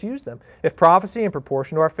us, let us use them. If prophecy, in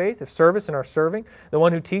proportion to our faith. If service, in our serving. The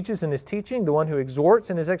one who teaches in his teaching. The one who exhorts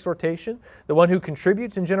in his exhortation. The one who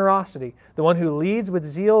contributes in generosity. The one who leads with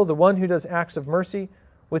zeal. The one who does acts of mercy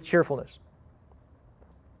with cheerfulness.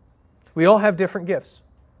 We all have different gifts,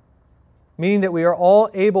 meaning that we are all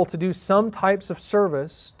able to do some types of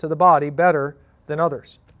service to the body better than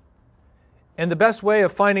others. And the best way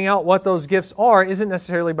of finding out what those gifts are isn't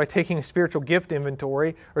necessarily by taking a spiritual gift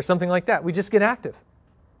inventory or something like that. We just get active.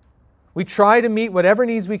 We try to meet whatever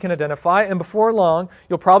needs we can identify, and before long,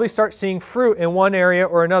 you'll probably start seeing fruit in one area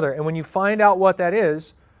or another. And when you find out what that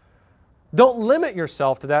is, don't limit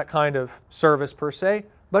yourself to that kind of service per se,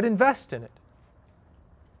 but invest in it.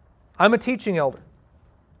 I'm a teaching elder,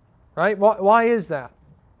 right? Why is that?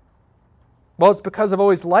 Well, it's because I've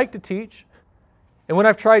always liked to teach, and when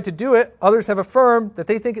I've tried to do it, others have affirmed that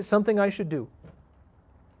they think it's something I should do.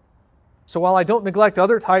 So while I don't neglect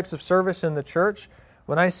other types of service in the church,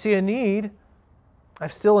 when I see a need,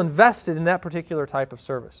 I've still invested in that particular type of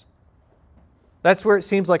service. That's where it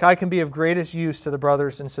seems like I can be of greatest use to the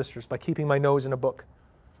brothers and sisters, by keeping my nose in a book.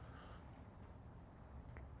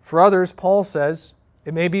 For others, Paul says,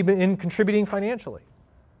 it may be in contributing financially.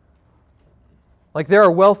 Like there are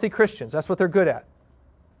wealthy Christians, that's what they're good at.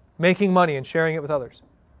 Making money and sharing it with others.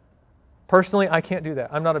 Personally, I can't do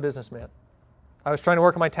that. I'm not a businessman. I was trying to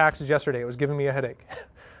work on my taxes yesterday. It was giving me a headache.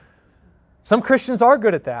 Some Christians are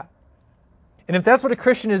good at that. And if that's what a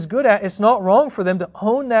Christian is good at, it's not wrong for them to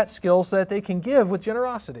hone that skill so that they can give with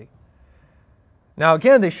generosity. Now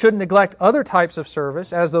again, they shouldn't neglect other types of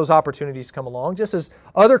service as those opportunities come along, just as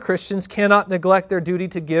other Christians cannot neglect their duty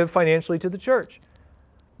to give financially to the church.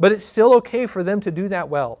 But it's still okay for them to do that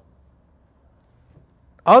well.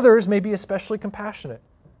 Others may be especially compassionate.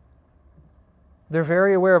 They're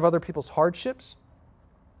very aware of other people's hardships.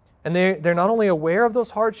 And they're not only aware of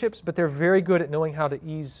those hardships, but they're very good at knowing how to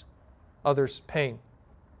ease others' pain.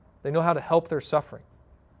 They know how to help their suffering.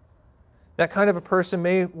 That kind of a person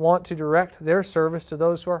may want to direct their service to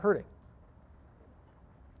those who are hurting.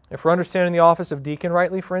 If we're understanding the office of deacon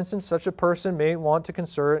rightly, for instance, such a person may want to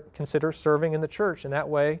consider serving in the church in that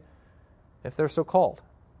way, if they're so called.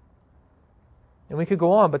 And we could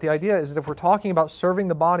go on, but the idea is that if we're talking about serving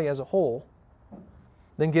the body as a whole,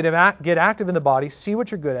 then get active in the body, see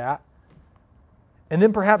what you're good at, and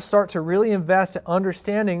then perhaps start to really invest in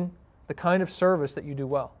understanding the kind of service that you do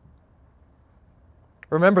well.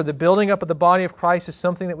 Remember, the building up of the body of Christ is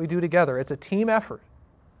something that we do together. It's a team effort.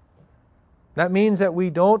 That means that we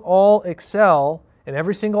don't all excel in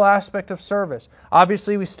every single aspect of service.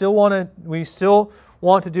 Obviously, we still want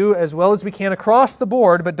to do as well as we can across the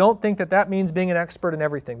board, but don't think that that means being an expert in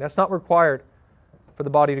everything. That's not required for the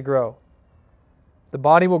body to grow. The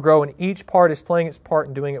body will grow, and each part is playing its part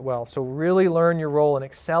and doing it well. So really learn your role and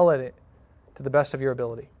excel at it to the best of your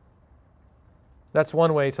ability. That's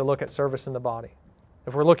one way to look at service in the body,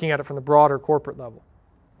 if we're looking at it from the broader corporate level.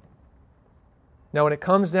 Now, when it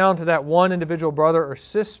comes down to that one individual brother or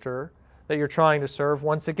sister that you're trying to serve,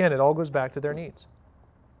 once again, it all goes back to their needs.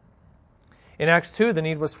 In Acts 2, the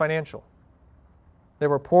need was financial. There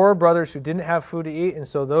were poor brothers who didn't have food to eat, and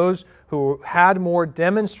so those who had more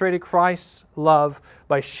demonstrated Christ's love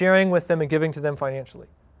by sharing with them and giving to them financially.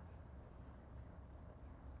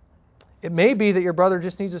 It may be that your brother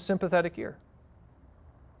just needs a sympathetic ear,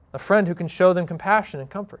 a friend who can show them compassion and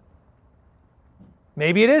comfort.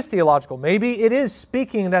 Maybe it is theological. Maybe it is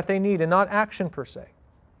speaking that they need and not action per se.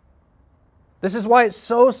 This is why it's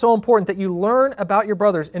so important that you learn about your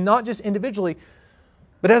brothers, and not just individually,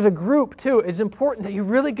 but as a group too. It's important that you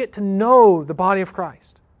really get to know the body of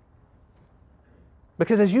Christ.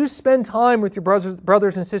 Because as you spend time with your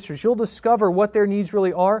brothers and sisters, you'll discover what their needs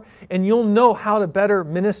really are, and you'll know how to better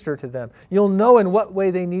minister to them. You'll know in what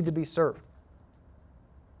way they need to be served.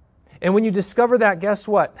 And when you discover that, guess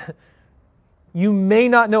what? You may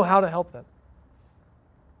not know how to help them.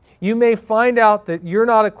 You may find out that you're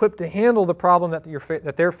not equipped to handle the problem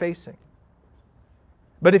that they're facing.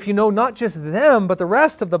 But if you know not just them, but the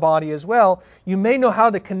rest of the body as well, you may know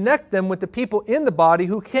how to connect them with the people in the body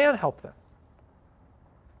who can help them.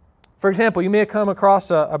 For example, you may have come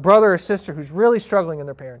across a brother or sister who's really struggling in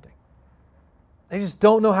their parenting. They just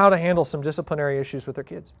don't know how to handle some disciplinary issues with their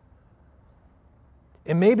kids.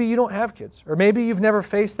 And maybe you don't have kids, or maybe you've never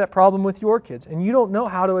faced that problem with your kids, and you don't know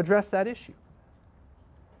how to address that issue.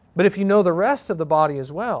 But if you know the rest of the body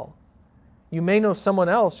as well, you may know someone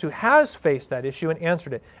else who has faced that issue and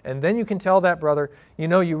answered it. And then you can tell that brother, you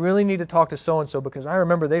know, you really need to talk to so-and-so because I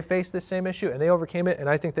remember they faced this same issue and they overcame it, and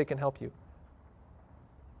I think they can help you.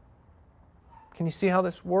 Can you see how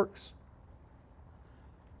this works?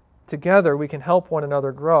 Together we can help one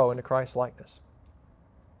another grow into Christ's likeness.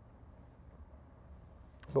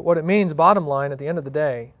 But what it means, bottom line, at the end of the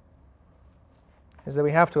day, is that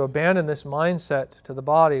we have to abandon this mindset to the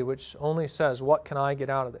body which only says, what can I get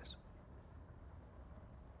out of this?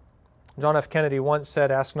 John F. Kennedy once said,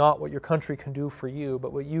 ask not what your country can do for you,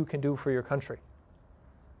 but what you can do for your country.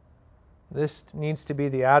 This needs to be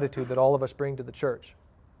the attitude that all of us bring to the church.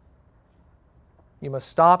 You must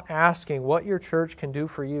stop asking what your church can do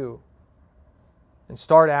for you and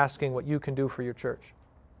start asking what you can do for your church.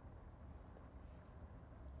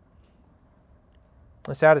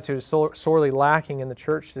 This attitude is sorely lacking in the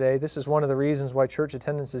church today. This is one of the reasons why church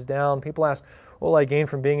attendance is down. People ask, what will I gain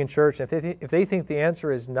from being in church? And if they think the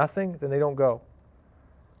answer is nothing, then they don't go.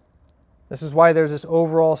 This is why there's this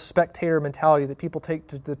overall spectator mentality that people take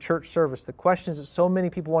to the church service. The questions that so many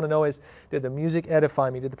people want to know is, did the music edify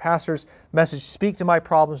me? Did the pastor's message speak to my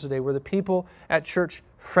problems today? Were the people at church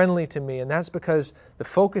friendly to me? And that's because the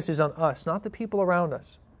focus is on us, not the people around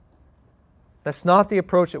us. That's not the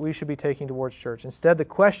approach that we should be taking towards church. Instead, the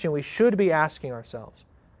question we should be asking ourselves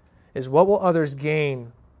is, what will others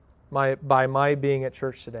gain by my being at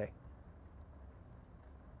church today?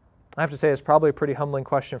 I have to say, it's probably a pretty humbling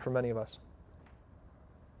question for many of us.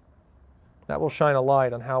 That will shine a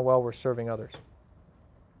light on how well we're serving others.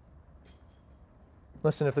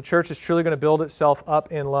 Listen, if the church is truly going to build itself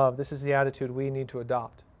up in love, this is the attitude we need to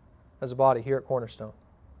adopt as a body here at Cornerstone.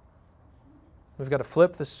 We've got to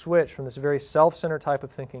flip the switch from this very self-centered type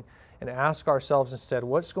of thinking and ask ourselves instead,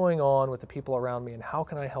 what's going on with the people around me and how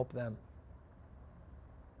can I help them?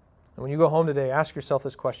 And when you go home today, ask yourself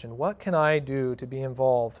this question, what can I do to be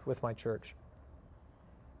involved with my church?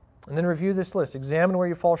 And then review this list, examine where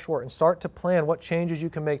you fall short, and start to plan what changes you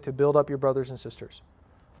can make to build up your brothers and sisters.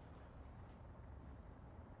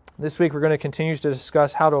 This week we're going to continue to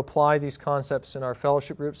discuss how to apply these concepts in our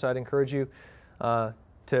fellowship groups. I'd encourage you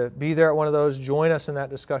to be there at one of those. Join us in that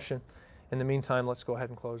discussion. In the meantime, let's go ahead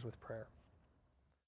and close with prayer.